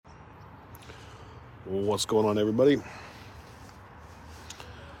What's going on, everybody?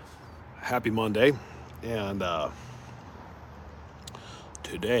 Happy Monday. And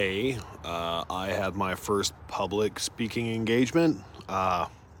today I had my first public speaking engagement.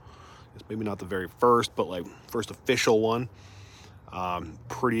 It's maybe not the very first, but like first official one.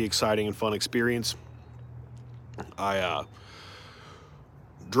 Pretty exciting and fun experience. I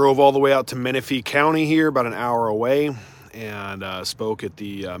drove all the way out to Menifee County here, about an hour away, and spoke at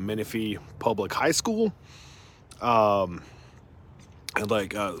the Menifee Public High School. And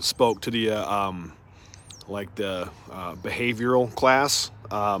spoke to the behavioral class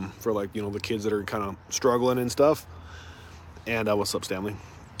for the kids that are kind of struggling and stuff. And what's up, Stanley?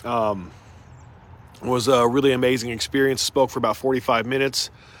 It was a really amazing experience. Spoke for about 45 minutes.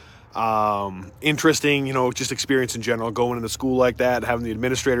 Interesting, just experience in general, going into school like that, having the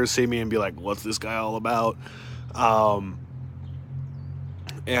administrators see me and be like, what's this guy all about? I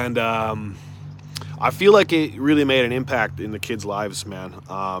feel like it really made an impact in the kids' lives, man.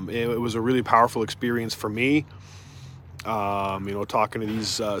 It was a really powerful experience for me. Talking to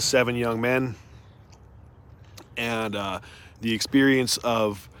these 7 young men, and the experience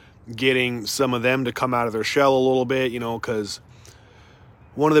of getting some of them to come out of their shell a little bit, because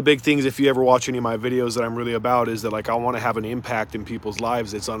one of the big things, if you ever watch any of my videos, that I'm really about is that I want to have an impact in people's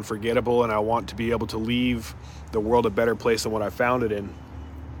lives. It's unforgettable, and I want to be able to leave the world a better place than what I found it in.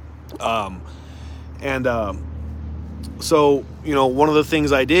 So, one of the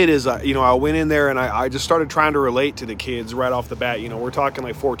things I did is, I went in there and I just started trying to relate to the kids right off the bat. We're talking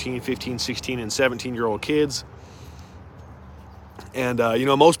like 14, 15, 16, and 17-year-old kids. And,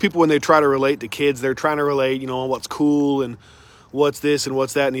 most people, when they try to relate to kids, they're trying to relate, what's cool and what's this and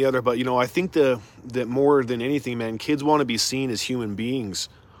what's that and the other. But, I think that more than anything, man, kids want to be seen as human beings.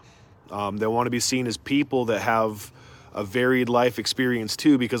 They want to be seen as people that have a varied life experience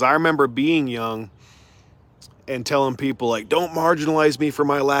too, because I remember being young and telling people don't marginalize me for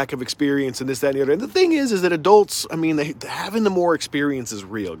my lack of experience and this, that, and the other. And the thing is that adults, having the more experience is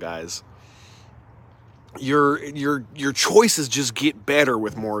real, guys. Your choices just get better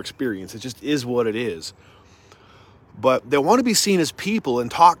with more experience. It just is what it is. But they want to be seen as people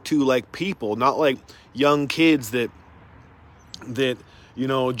and talked to like people, not like young kids that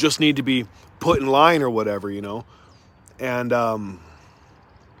just need to be put in line or whatever, And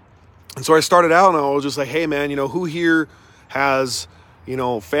so I started out and I was just like, hey man, who here has,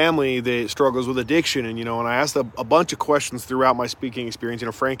 family that struggles with addiction? And, and I asked a bunch of questions throughout my speaking experience.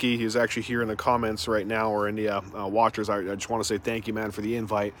 Frankie, he's actually here in the comments right now, or in the watchers. I just want to say thank you, man, for the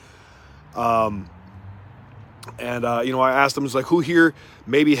invite. I asked them, who here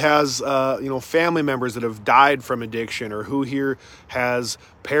maybe has, family members that have died from addiction, or who here has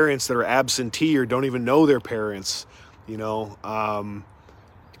parents that are absentee or don't even know their parents, because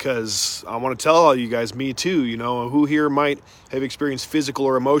I want to tell all you guys, me too, who here might have experienced physical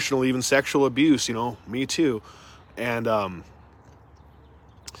or emotional, even sexual abuse, me too. And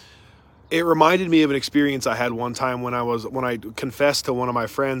it reminded me of an experience I had one time when I confessed to one of my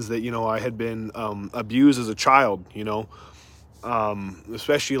friends that, I had been abused as a child,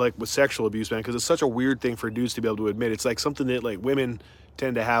 especially with sexual abuse, man, because it's such a weird thing for dudes to be able to admit. It's something that women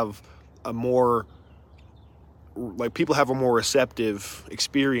tend to have a more, people have a more receptive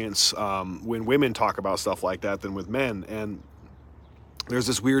experience when women talk about stuff like that than with men. And there's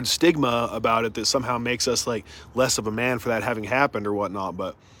this weird stigma about it that somehow makes us less of a man for that having happened or whatnot.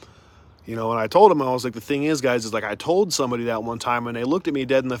 But, and I told him, I was like, the thing is, guys, is I told somebody that one time and they looked at me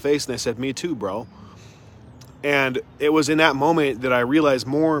dead in the face and they said, me too, bro. And it was in that moment that I realized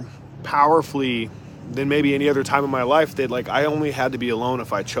more powerfully than maybe any other time in my life that I only had to be alone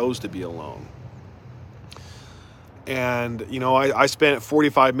if I chose to be alone. And, I spent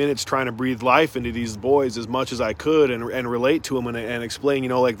 45 minutes trying to breathe life into these boys as much as I could and relate to them and explain,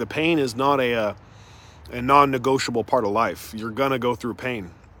 the pain is not a non-negotiable part of life. You're going to go through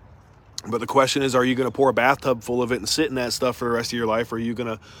pain. But the question is, are you going to pour a bathtub full of it and sit in that stuff for the rest of your life? Or are you going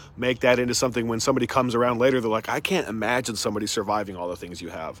to make that into something when somebody comes around later, they're like, I can't imagine somebody surviving all the things you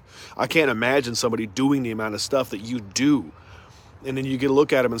have. I can't imagine somebody doing the amount of stuff that you do. And then you get to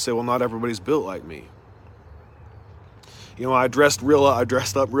look at them and say, well, not everybody's built like me. I dressed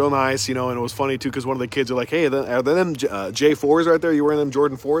up real nice, and it was funny too, because one of the kids are like, hey, are them J4s right there? You wearing them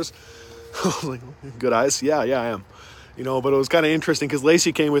Jordan 4s? I was like, good eyes. Yeah, I am. But it was kind of interesting because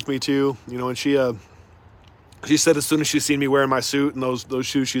Lacey came with me too, and she said as soon as she seen me wearing my suit and those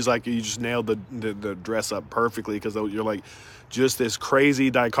shoes, she's like, you just nailed the dress up perfectly, because you're just this crazy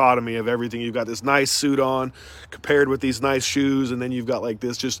dichotomy of everything. You've got this nice suit on compared with these nice shoes, and then you've got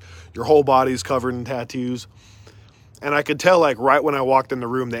this, just your whole body's covered in tattoos. And I could tell, like, right when I walked in the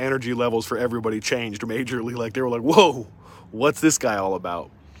room, the energy levels for everybody changed majorly. Like, they were like, whoa, what's this guy all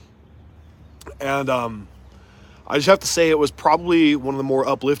about? And I just have to say it was probably one of the more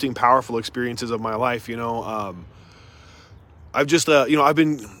uplifting, powerful experiences of my life. I've just, I've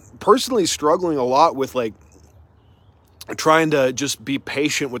been personally struggling a lot with, like, trying to just be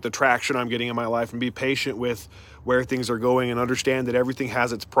patient with the traction I'm getting in my life and be patient with where things are going and understand that everything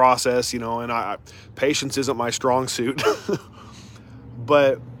has its process, and patience isn't my strong suit.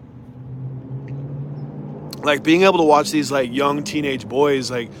 But like being able to watch these like young teenage boys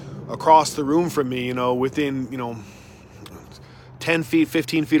like across the room from me, within, 10 feet,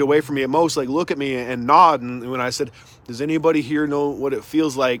 15 feet away from me at most, like look at me and nod. And when I said, does anybody here know what it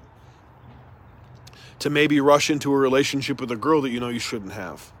feels like to maybe rush into a relationship with a girl that you shouldn't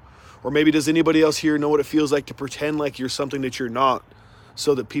have? Or maybe does anybody else here know what it feels like to pretend like you're something that you're not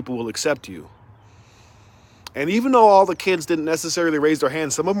so that people will accept you? And even though all the kids didn't necessarily raise their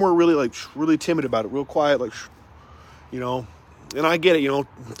hands, some of them were really timid about it, real quiet, and I get it,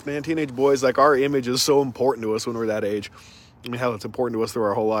 man, teenage boys, like our image is so important to us when we're that age. I mean, hell, it's important to us through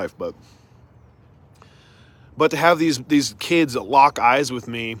our whole life, but to have these kids lock eyes with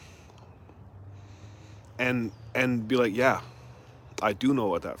me and be like, yeah, I do know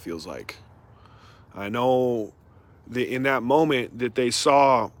what that feels like. I know that in that moment that they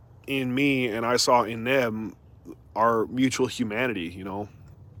saw in me and I saw in them our mutual humanity,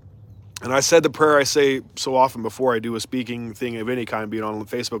 And I said the prayer I say so often before I do a speaking thing of any kind, be it on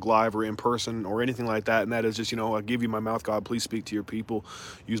Facebook Live or in person or anything like that, and that is just, I give you my mouth, God, please speak to your people.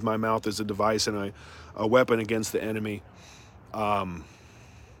 Use my mouth as a device and a weapon against the enemy.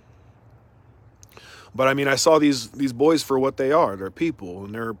 But I mean, I saw these boys for what they are. They're people,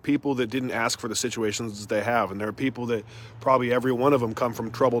 and they're people that didn't ask for the situations they have, and they're people that probably every one of them come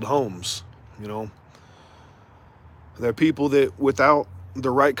from troubled homes, They're people that without the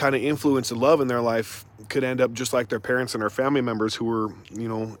right kind of influence and love in their life could end up just like their parents and their family members who were,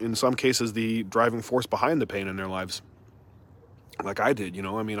 in some cases the driving force behind the pain in their lives. Like I did,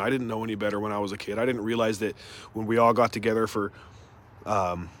 I mean, I didn't know any better when I was a kid. I didn't realize that when we all got together for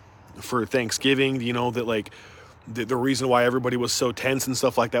Thanksgiving, that like the reason why everybody was so tense and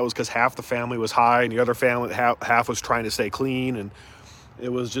stuff like that was because half the family was high and the other family half was trying to stay clean, and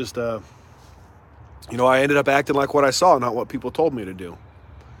it was just I ended up acting like what I saw, not what people told me to do.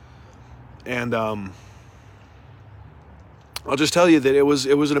 And I'll just tell you that it was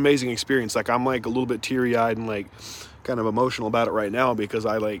an amazing experience. Like I'm like a little bit teary-eyed and like kind of emotional about it right now because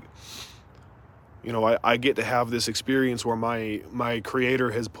I get to have this experience where my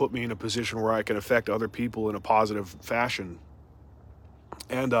creator has put me in a position where I can affect other people in a positive fashion.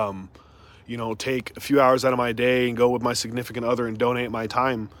 And, take a few hours out of my day and go with my significant other and donate my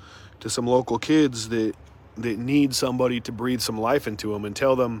time to some local kids that need somebody to breathe some life into them and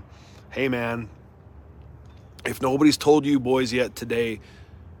tell them, hey man, if nobody's told you boys yet today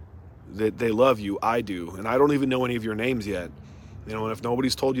that they love you, I do. And I don't even know any of your names yet. And if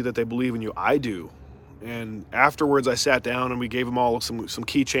nobody's told you that they believe in you, I do. And afterwards I sat down and we gave them all some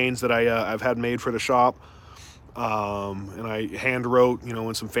keychains that I've had made for the shop. And I hand wrote,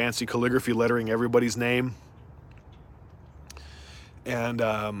 in some fancy calligraphy lettering, everybody's name. And,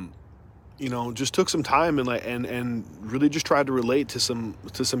 just took some time and really just tried to relate to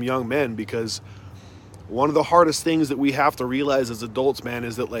some young men, because one of the hardest things that we have to realize as adults, man,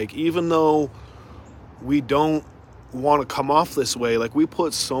 is that like, even though we don't want to come off this way, like we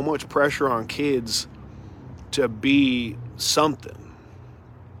put so much pressure on kids to be something,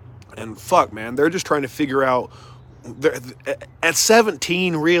 and fuck, man, they're just trying to figure out. At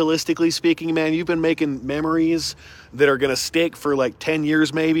 17, realistically speaking, man, you've been making memories that are gonna stick for like 10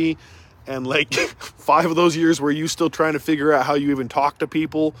 years maybe, and like 5 of those years where you still trying to figure out how you even talk to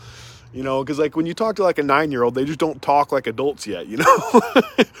people, because like when you talk to like a 9-year-old, they just don't talk like adults yet,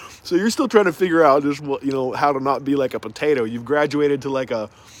 so you're still trying to figure out just how to not be like a potato. You've graduated to like a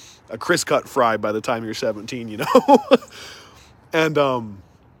crisp cut fry by the time you're 17, and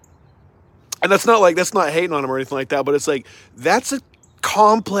that's not hating on them or anything like that, but it's like, that's a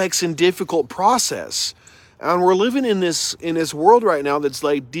complex and difficult process. And we're living in this world right now that's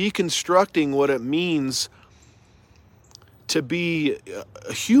like deconstructing what it means to be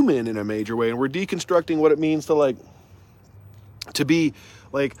a human in a major way. And we're deconstructing what it means to be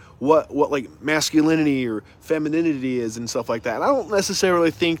like what like masculinity or femininity is and stuff like that. And I don't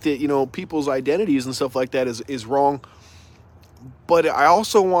necessarily think that, people's identities and stuff like that is wrong. But I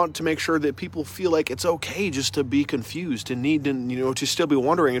also want to make sure that people feel like it's okay just to be confused and need to, to still be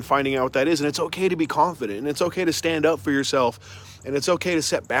wondering and finding out what that is. And it's okay to be confident, and it's okay to stand up for yourself, and it's okay to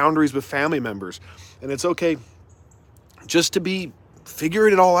set boundaries with family members, and it's okay just to be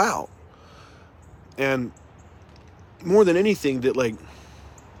figuring it all out. And more than anything, that like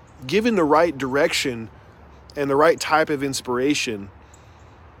given the right direction and the right type of inspiration,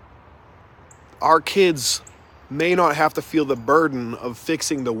 our kids may not have to feel the burden of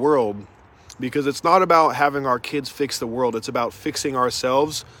fixing the world, because it's not about having our kids fix the world. It's about fixing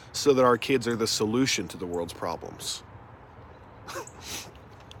ourselves so that our kids are the solution to the world's problems.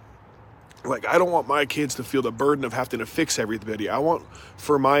 Like, I don't want my kids to feel the burden of having to fix everybody. I want,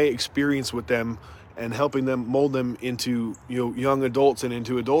 for my experience with them and helping them mold them into, young adults and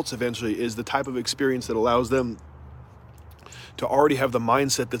into adults eventually, is the type of experience that allows them to already have the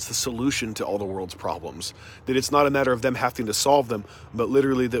mindset that's the solution to all the world's problems. That it's not a matter of them having to solve them, but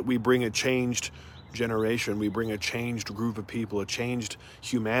literally that we bring a changed generation, we bring a changed group of people, a changed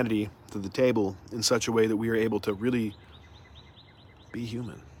humanity to the table in such a way that we are able to really be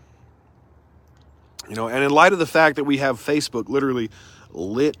human. And in light of the fact that we have Facebook literally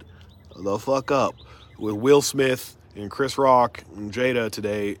lit the fuck up with Will Smith and Chris Rock and Jada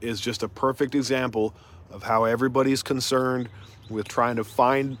today, is just a perfect example of how everybody's concerned with trying to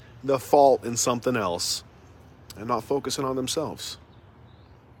find the fault in something else and not focusing on themselves.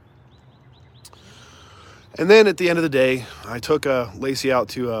 And then at the end of the day, I took Lacey out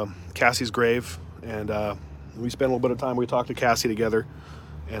to Cassie's grave, and we spent a little bit of time. We talked to Cassie together,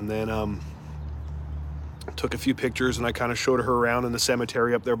 and then took a few pictures, and I kind of showed her around in the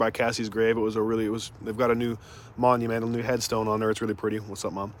cemetery up there by Cassie's grave. They've got a new monument, a new headstone on there. It's really pretty. What's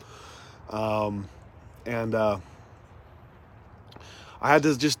up, Mom? And I had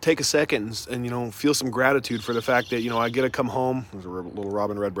to just take a second and feel some gratitude for the fact that, I get to come home. There's a little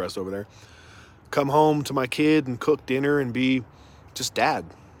Robin Redbreast over there. Come home to my kid and cook dinner and be just dad.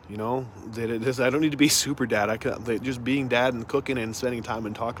 I don't need to be super dad. Just being dad and cooking and spending time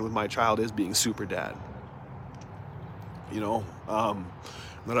and talking with my child is being super dad.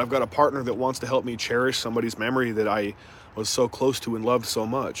 That I've got a partner that wants to help me cherish somebody's memory that I was so close to and loved so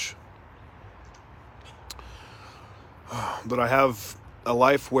much. But I have a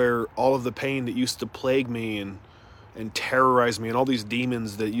life where all of the pain that used to plague me and terrorize me, and all these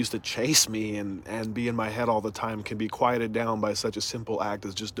demons that used to chase me and be in my head all the time, can be quieted down by such a simple act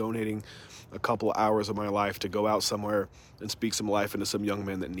as just donating a couple of hours of my life to go out somewhere and speak some life into some young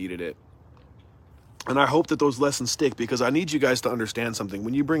men that needed it. And I hope that those lessons stick, because I need you guys to understand something.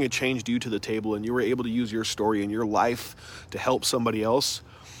 When you bring a changed you to the table and you were able to use your story and your life to help somebody else,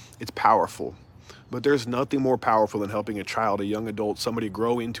 it's powerful. But there's nothing more powerful than helping a child, a young adult, somebody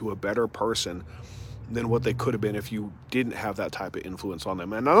grow into a better person than what they could have been if you didn't have that type of influence on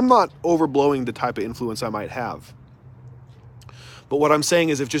them. And I'm not overblowing the type of influence I might have. But what I'm saying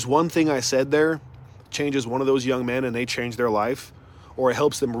is, if just one thing I said there changes one of those young men and they change their life, or it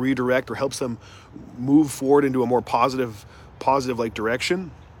helps them redirect or helps them move forward into a more positive like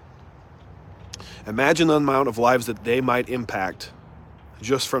direction, imagine the amount of lives that they might impact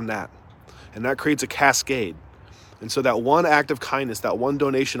just from that. And that creates a cascade. And so that one act of kindness, that one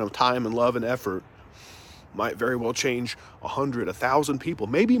donation of time and love and effort might very well change 100, 1,000 people,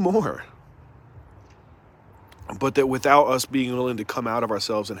 maybe more. But that without us being willing to come out of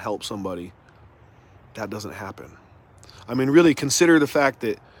ourselves and help somebody, that doesn't happen. I mean, really consider the fact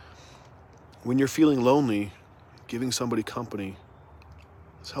that when you're feeling lonely, giving somebody company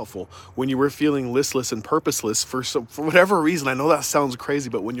is helpful. When you were feeling listless and purposeless for whatever reason, I know that sounds crazy,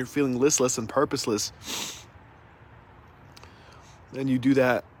 but when you're feeling listless and purposeless, and you do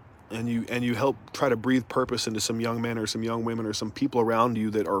that, and you help try to breathe purpose into some young men or some young women or some people around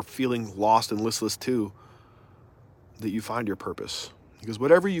you that are feeling lost and listless too, that you find your purpose. Because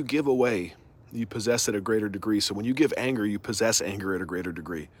whatever you give away, you possess at a greater degree. So when you give anger, you possess anger at a greater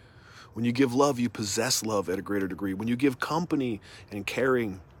degree. When you give love, you possess love at a greater degree. When you give company and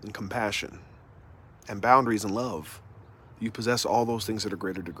caring and compassion and boundaries and love, you possess all those things at a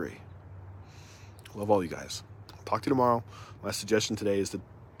greater degree. Love all you guys. Talk to you tomorrow. My suggestion today is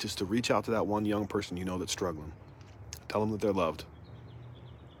just to reach out to that one young person you know that's struggling. Tell them that they're loved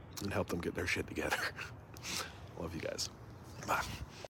and help them get their shit together. Love you guys. Bye.